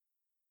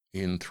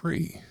in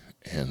 3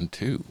 and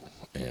 2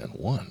 and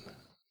 1.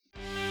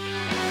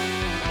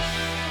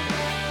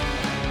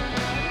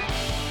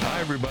 Hi,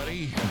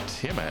 everybody.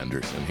 Tim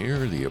Anderson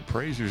here, the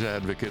Appraiser's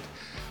Advocate.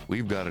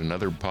 We've got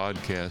another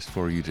podcast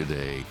for you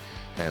today,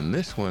 and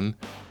this one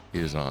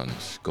is on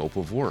scope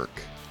of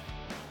work.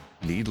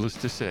 Needless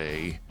to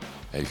say,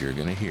 as you're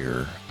going to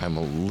hear, I'm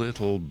a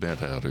little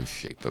bent out of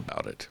shape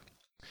about it.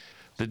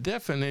 The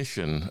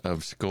definition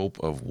of scope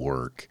of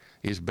work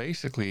is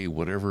basically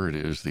whatever it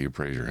is the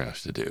appraiser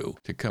has to do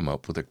to come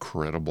up with a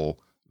credible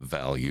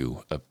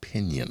value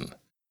opinion.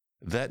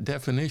 That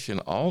definition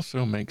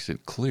also makes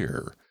it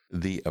clear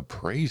the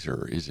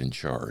appraiser is in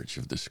charge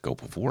of the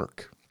scope of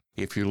work.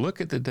 If you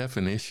look at the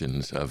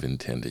definitions of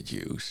intended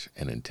use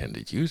and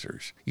intended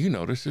users, you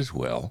notice as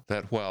well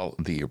that while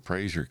the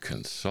appraiser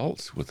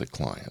consults with the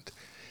client,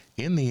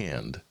 in the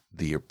end,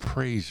 the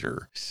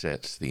appraiser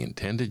sets the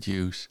intended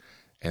use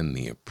and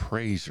the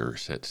appraiser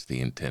sets the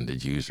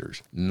intended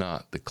users,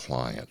 not the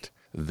client.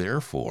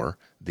 Therefore,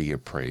 the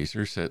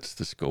appraiser sets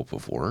the scope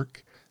of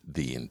work,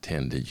 the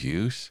intended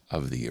use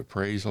of the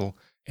appraisal,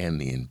 and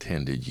the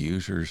intended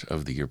users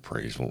of the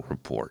appraisal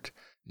report,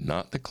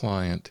 not the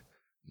client,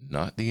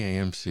 not the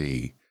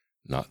AMC,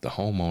 not the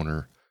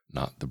homeowner,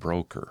 not the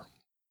broker.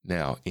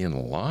 Now,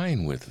 in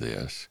line with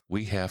this,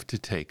 we have to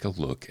take a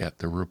look at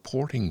the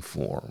reporting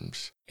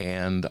forms,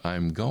 and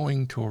I'm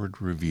going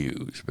toward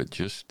reviews, but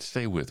just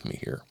stay with me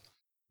here.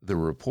 The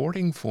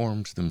reporting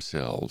forms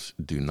themselves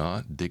do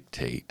not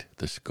dictate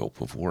the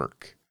scope of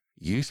work.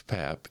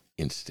 USPAP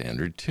in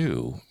Standard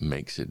 2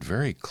 makes it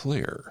very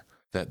clear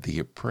that the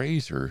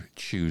appraiser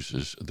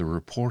chooses the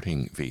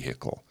reporting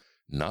vehicle,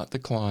 not the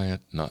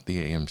client, not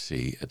the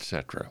AMC,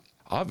 etc.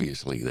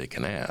 Obviously, they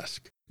can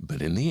ask,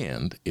 but in the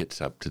end,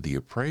 it's up to the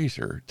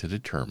appraiser to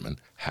determine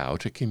how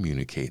to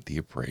communicate the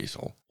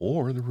appraisal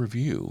or the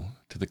review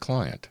to the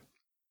client.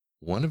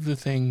 One of the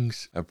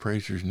things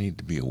appraisers need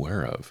to be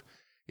aware of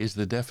is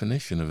the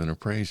definition of an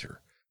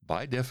appraiser.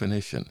 By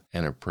definition,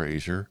 an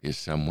appraiser is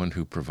someone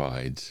who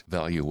provides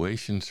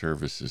valuation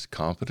services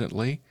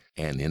competently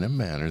and in a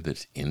manner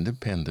that's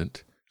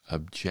independent,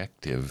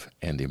 objective,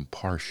 and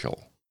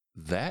impartial.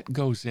 That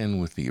goes in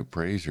with the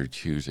appraiser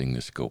choosing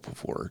the scope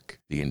of work,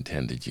 the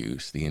intended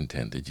use, the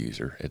intended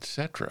user,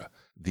 etc.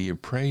 The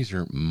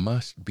appraiser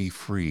must be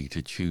free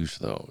to choose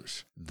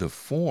those. The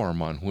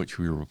form on which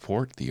we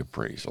report the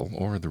appraisal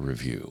or the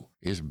review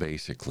is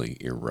basically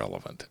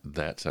irrelevant.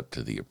 That's up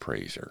to the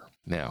appraiser.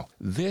 Now,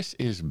 this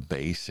is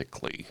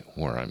basically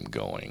where I'm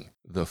going.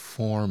 The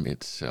form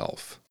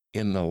itself.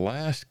 In the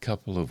last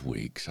couple of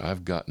weeks,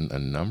 I've gotten a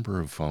number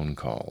of phone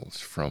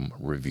calls from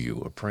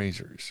review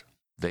appraisers.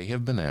 They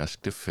have been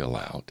asked to fill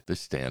out the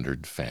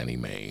standard Fannie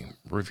Mae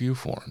review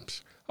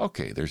forms.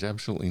 Okay, there's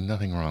absolutely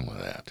nothing wrong with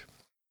that.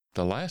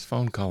 The last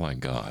phone call I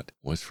got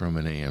was from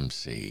an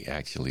AMC.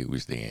 Actually, it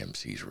was the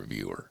AMC's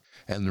reviewer.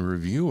 And the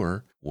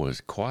reviewer was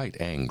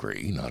quite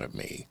angry, not at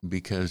me,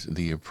 because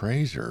the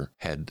appraiser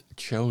had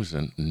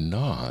chosen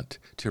not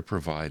to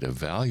provide a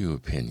value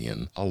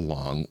opinion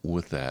along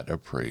with that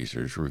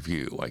appraiser's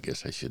review. I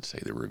guess I should say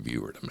the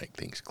reviewer to make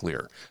things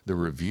clear. The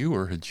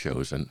reviewer had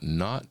chosen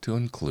not to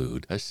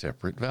include a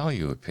separate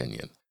value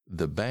opinion.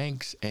 The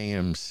bank's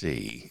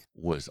AMC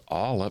was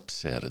all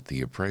upset at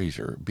the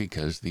appraiser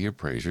because the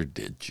appraiser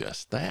did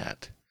just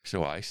that.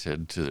 So I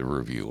said to the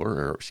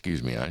reviewer,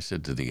 I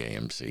said to the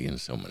AMC in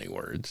so many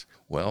words,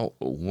 well,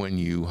 when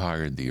you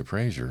hired the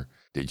appraiser,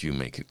 did you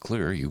make it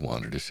clear you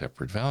wanted a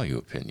separate value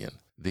opinion?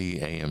 The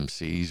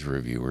AMC's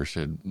reviewer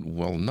said,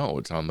 well, no,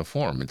 it's on the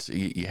form.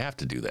 You have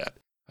to do that.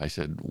 I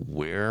said,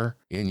 where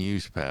in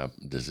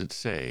USPAP does it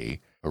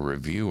say a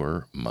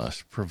reviewer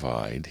must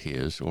provide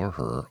his or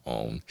her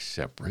own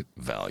separate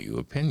value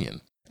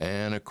opinion?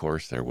 And of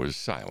course, there was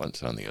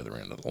silence on the other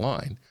end of the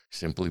line,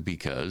 simply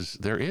because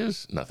there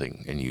is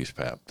nothing in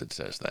USPAP that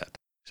says that.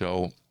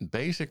 So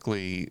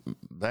basically,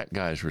 that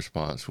guy's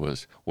response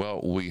was,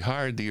 well, we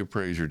hired the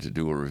appraiser to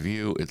do a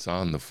review. It's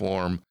on the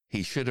form.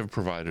 He should have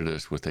provided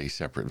us with a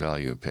separate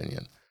value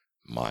opinion.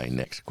 My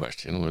next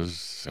question was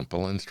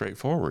simple and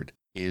straightforward.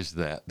 Is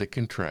that the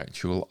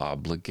contractual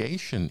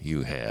obligation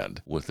you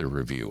had with the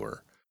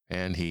reviewer?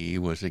 And he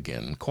was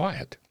again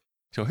quiet.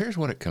 So here's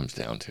what it comes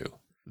down to.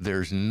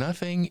 There's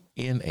nothing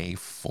in a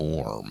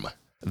form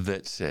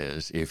that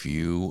says if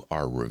you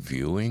are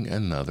reviewing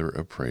another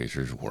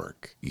appraiser's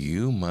work,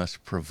 you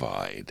must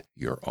provide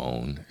your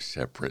own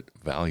separate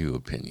value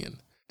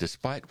opinion.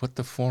 Despite what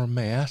the form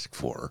may ask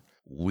for,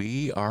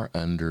 we are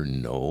under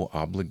no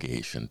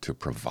obligation to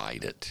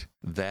provide it.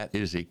 That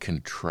is a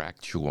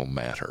contractual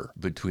matter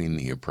between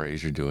the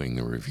appraiser doing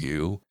the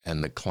review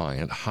and the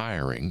client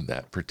hiring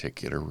that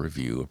particular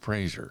review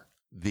appraiser.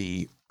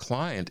 The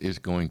client is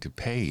going to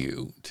pay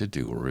you to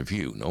do a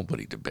review.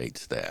 Nobody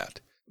debates that.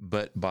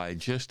 But by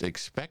just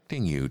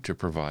expecting you to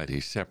provide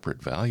a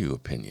separate value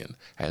opinion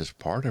as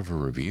part of a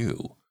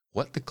review,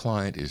 what the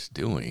client is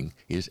doing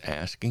is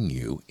asking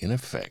you, in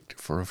effect,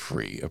 for a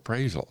free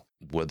appraisal.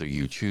 Whether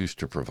you choose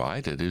to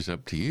provide it is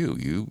up to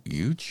you.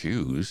 You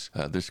choose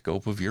the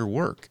scope of your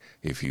work.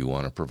 If you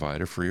want to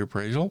provide a free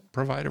appraisal,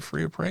 provide a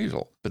free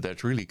appraisal. But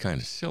that's really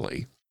kind of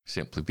silly,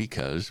 simply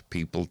because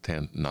people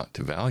tend not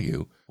to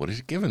value what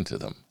is given to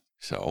them.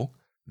 So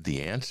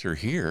the answer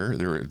here,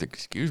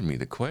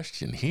 the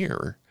question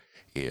here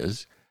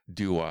is,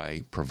 do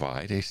I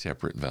provide a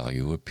separate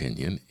value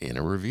opinion in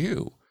a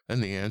review?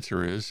 And the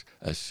answer is,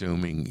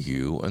 assuming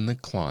you and the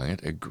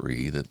client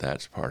agree that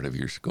that's part of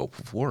your scope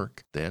of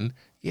work, then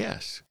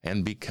yes.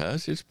 And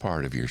because it's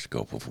part of your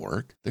scope of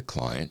work, the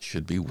client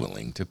should be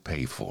willing to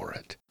pay for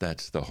it.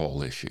 That's the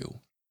whole issue.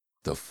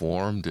 The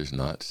form does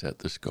not set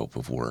the scope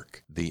of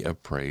work. The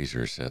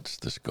appraiser sets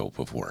the scope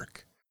of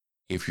work.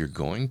 If you're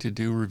going to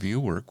do review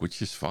work,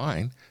 which is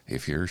fine,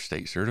 if you're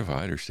state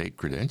certified or state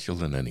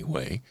credentialed in any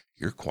way,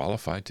 you're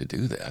qualified to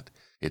do that.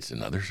 It's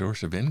another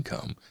source of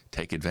income.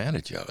 Take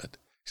advantage of it.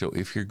 So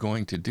if you're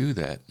going to do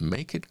that,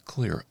 make it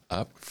clear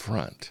up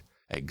front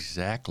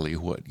exactly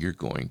what you're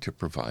going to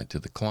provide to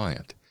the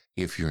client.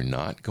 If you're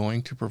not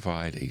going to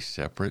provide a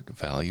separate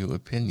value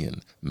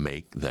opinion,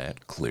 make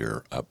that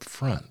clear up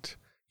front.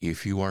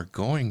 If you are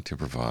going to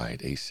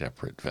provide a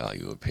separate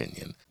value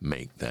opinion,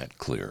 make that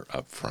clear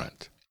up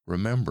front.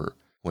 Remember,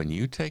 when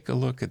you take a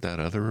look at that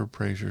other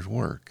appraiser's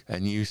work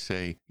and you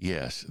say,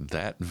 yes,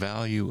 that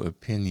value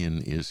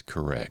opinion is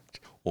correct,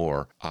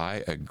 or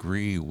I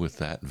agree with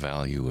that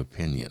value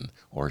opinion,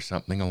 or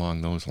something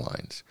along those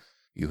lines,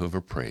 you have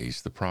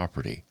appraised the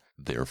property.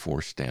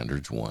 Therefore,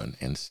 Standards 1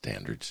 and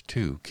Standards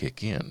 2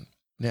 kick in.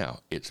 Now,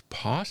 it's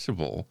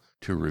possible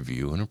to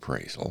review an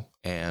appraisal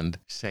and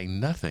say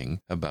nothing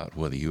about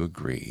whether you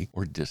agree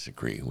or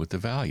disagree with the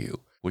value,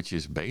 which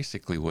is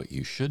basically what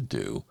you should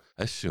do,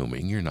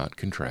 assuming you're not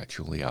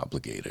contractually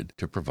obligated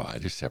to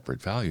provide a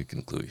separate value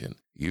conclusion.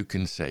 You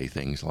can say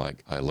things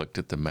like, I looked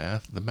at the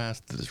math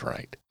is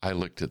right. I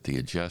looked at the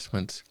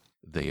adjustments,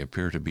 they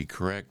appear to be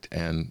correct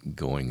and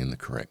going in the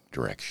correct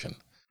direction.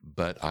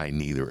 But I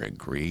neither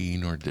agree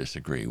nor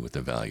disagree with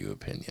the value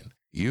opinion.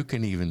 You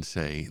can even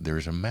say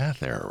there's a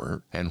math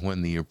error, and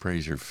when the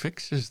appraiser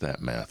fixes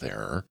that math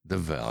error, the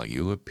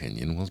value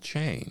opinion will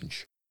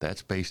change.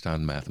 That's based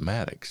on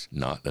mathematics,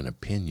 not an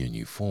opinion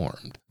you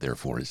formed.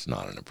 Therefore, it's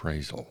not an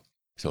appraisal.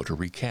 So to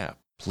recap,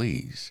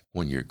 please,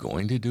 when you're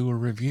going to do a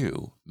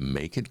review,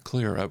 make it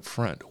clear up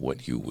front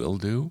what you will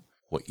do,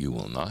 what you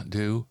will not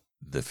do,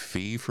 the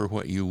fee for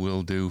what you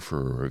will do for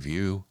a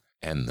review,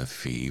 and the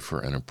fee for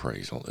an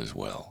appraisal as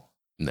well.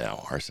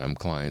 Now, are some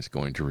clients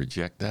going to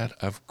reject that?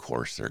 Of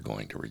course they're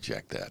going to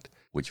reject that,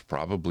 which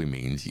probably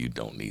means you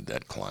don't need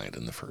that client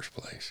in the first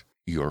place.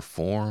 Your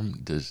form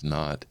does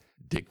not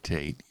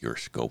dictate your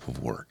scope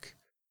of work.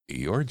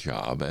 Your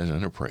job as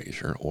an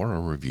appraiser or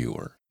a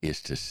reviewer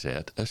is to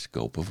set a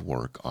scope of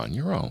work on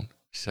your own,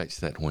 such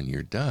that when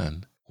you're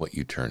done, what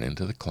you turn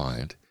into the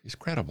client is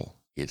credible.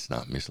 It's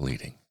not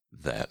misleading.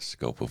 That's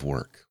scope of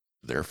work.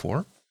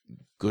 Therefore,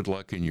 good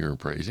luck in your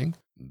appraising.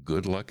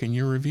 Good luck in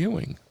your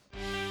reviewing.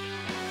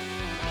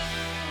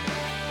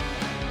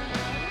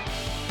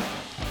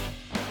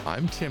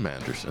 I'm Tim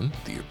Anderson,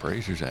 the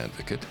Appraiser's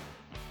Advocate.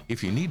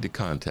 If you need to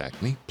contact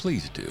me,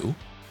 please do.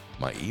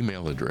 My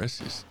email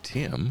address is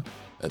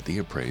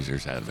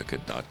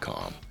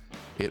tim@theappraisersadvocate.com.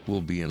 It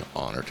will be an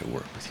honor to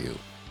work with you.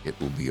 It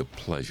will be a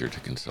pleasure to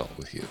consult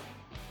with you.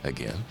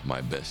 Again,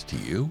 my best to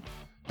you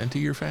and to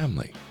your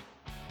family.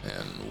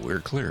 And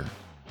we're clear.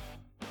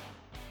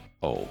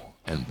 Oh,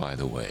 and by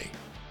the way,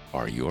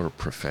 are your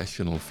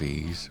professional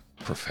fees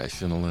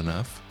professional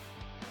enough?